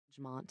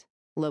Mont,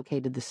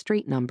 located the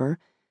street number,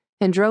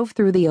 and drove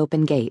through the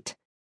open gate.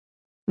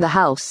 The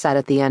house sat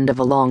at the end of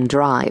a long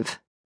drive,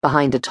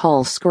 behind a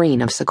tall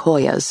screen of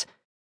sequoias.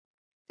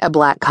 A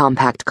black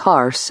compact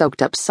car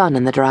soaked up sun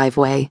in the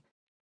driveway.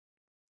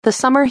 The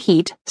summer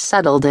heat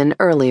settled in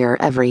earlier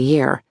every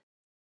year.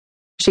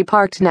 She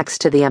parked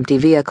next to the empty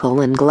vehicle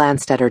and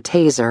glanced at her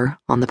taser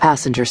on the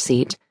passenger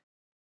seat.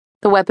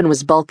 The weapon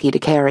was bulky to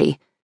carry,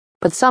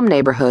 but some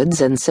neighborhoods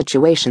and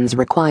situations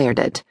required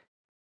it.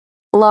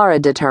 Laura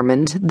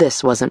determined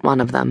this wasn't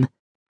one of them.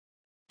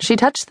 She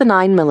touched the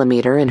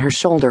 9mm in her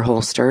shoulder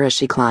holster as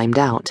she climbed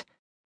out.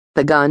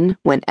 The gun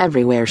went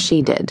everywhere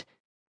she did.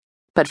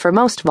 But for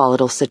most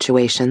volatile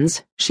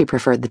situations, she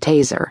preferred the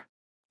taser.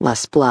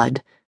 Less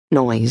blood,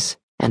 noise,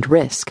 and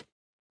risk.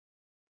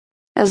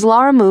 As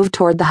Laura moved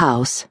toward the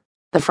house,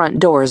 the front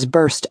doors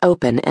burst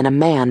open and a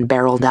man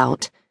barreled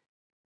out.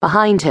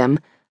 Behind him,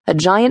 a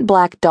giant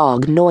black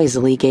dog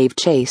noisily gave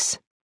chase.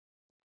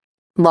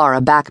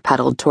 Laura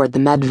backpedaled toward the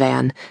med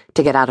van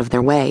to get out of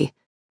their way.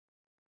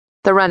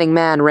 The running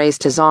man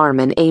raised his arm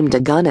and aimed a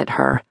gun at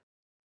her.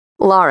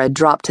 Laura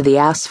dropped to the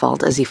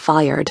asphalt as he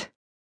fired.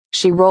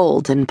 She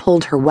rolled and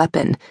pulled her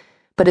weapon,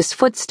 but his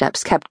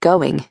footsteps kept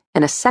going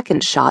and a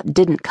second shot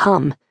didn't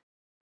come.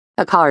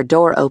 A car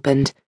door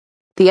opened,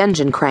 the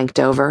engine cranked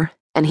over,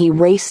 and he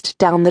raced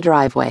down the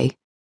driveway.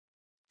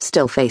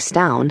 Still face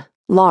down,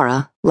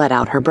 Laura let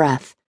out her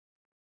breath.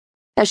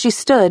 As she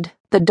stood,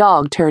 the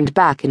dog turned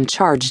back and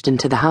charged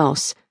into the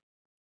house.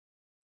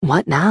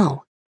 What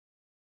now?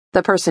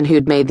 The person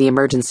who'd made the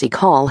emergency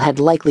call had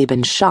likely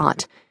been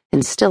shot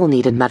and still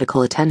needed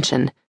medical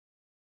attention.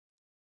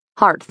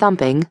 Heart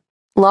thumping,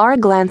 Laura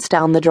glanced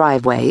down the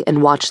driveway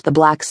and watched the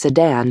black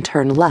sedan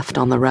turn left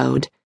on the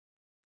road.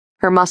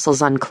 Her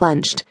muscles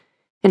unclenched,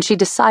 and she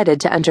decided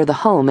to enter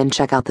the home and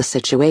check out the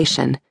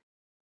situation.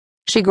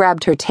 She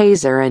grabbed her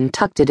taser and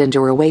tucked it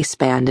into her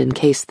waistband in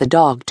case the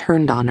dog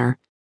turned on her.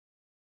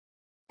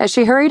 As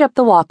she hurried up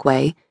the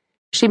walkway,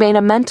 she made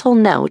a mental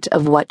note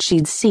of what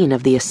she'd seen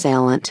of the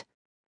assailant.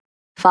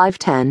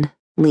 5'10",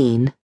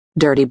 lean,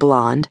 dirty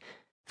blonde,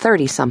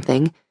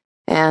 30-something,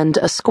 and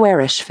a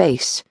squarish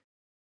face.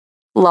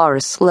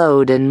 Laura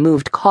slowed and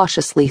moved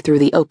cautiously through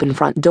the open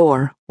front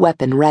door,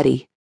 weapon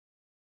ready.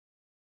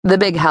 The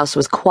big house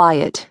was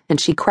quiet, and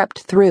she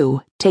crept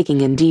through, taking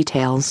in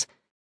details.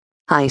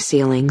 High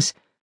ceilings,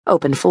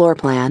 open floor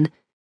plan,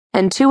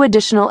 and 2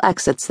 additional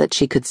exits that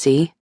she could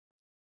see.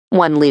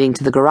 One leading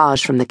to the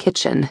garage from the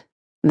kitchen,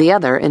 the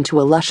other into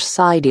a lush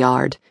side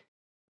yard.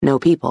 No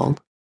people,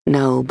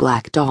 no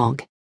black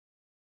dog.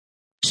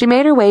 She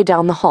made her way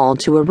down the hall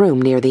to a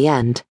room near the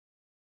end.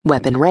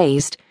 Weapon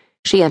raised,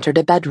 she entered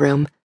a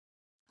bedroom.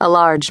 A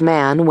large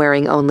man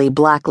wearing only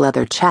black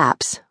leather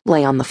chaps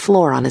lay on the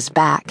floor on his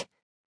back.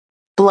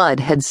 Blood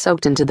had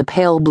soaked into the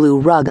pale blue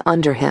rug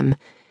under him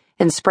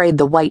and sprayed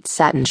the white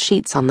satin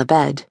sheets on the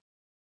bed.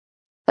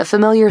 A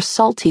familiar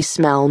salty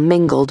smell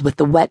mingled with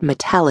the wet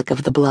metallic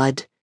of the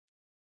blood.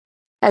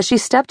 As she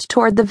stepped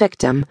toward the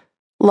victim,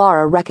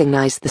 Laura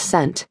recognized the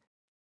scent,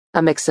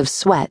 a mix of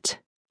sweat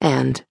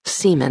and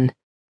semen.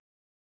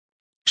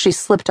 She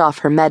slipped off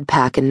her med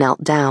pack and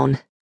knelt down.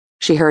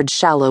 She heard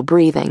shallow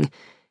breathing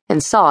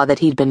and saw that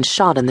he'd been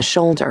shot in the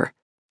shoulder.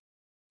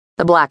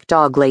 The black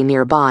dog lay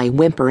nearby,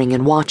 whimpering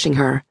and watching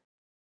her.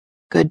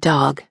 Good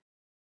dog.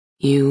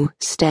 You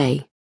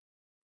stay.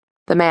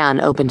 The man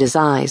opened his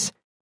eyes.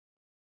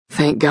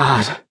 Thank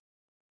God.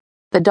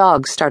 The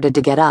dog started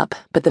to get up,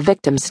 but the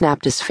victim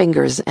snapped his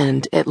fingers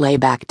and it lay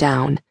back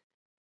down.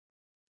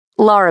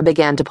 Laura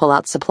began to pull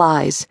out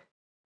supplies.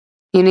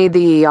 You need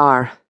the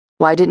ER.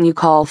 Why didn't you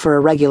call for a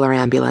regular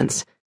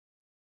ambulance?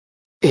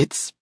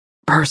 It's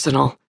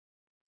personal.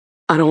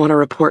 I don't want to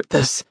report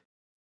this.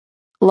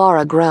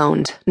 Laura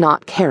groaned,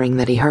 not caring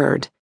that he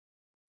heard.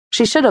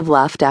 She should have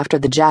left after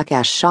the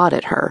jackass shot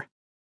at her.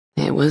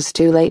 It was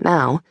too late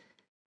now.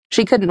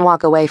 She couldn't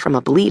walk away from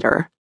a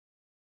bleeder.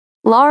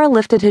 Laura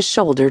lifted his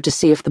shoulder to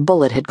see if the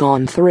bullet had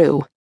gone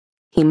through.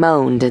 He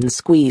moaned and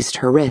squeezed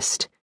her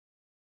wrist.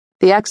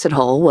 The exit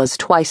hole was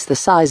twice the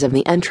size of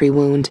the entry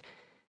wound,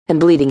 and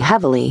bleeding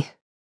heavily,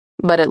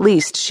 but at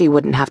least she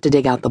wouldn't have to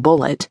dig out the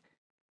bullet.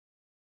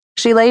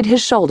 She laid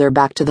his shoulder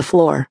back to the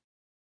floor.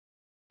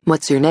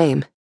 What's your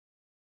name?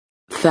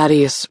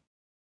 Thaddeus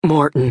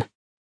Morton.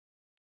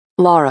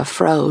 Laura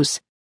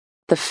froze.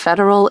 The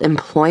Federal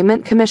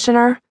Employment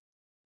Commissioner?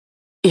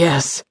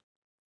 Yes.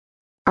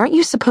 Aren't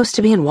you supposed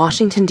to be in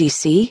Washington,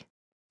 D.C.,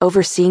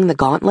 overseeing the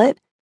Gauntlet?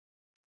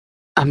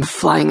 I'm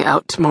flying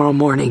out tomorrow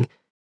morning,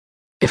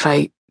 if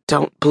I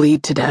don't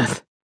bleed to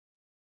death.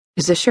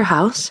 Is this your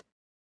house?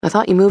 I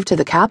thought you moved to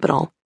the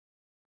capital.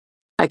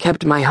 I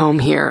kept my home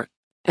here,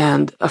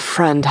 and a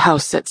friend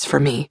house sits for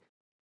me.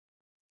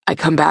 I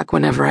come back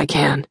whenever I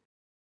can.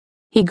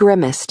 He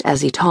grimaced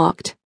as he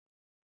talked.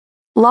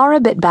 Laura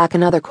bit back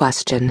another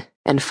question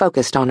and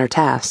focused on her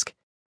task.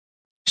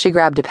 She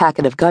grabbed a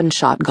packet of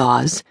gunshot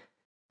gauze,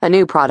 a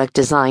new product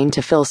designed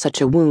to fill such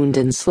a wound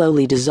and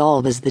slowly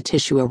dissolve as the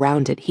tissue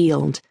around it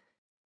healed.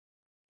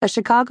 A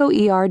Chicago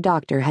ER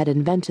doctor had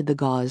invented the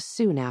gauze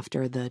soon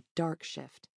after the dark shift.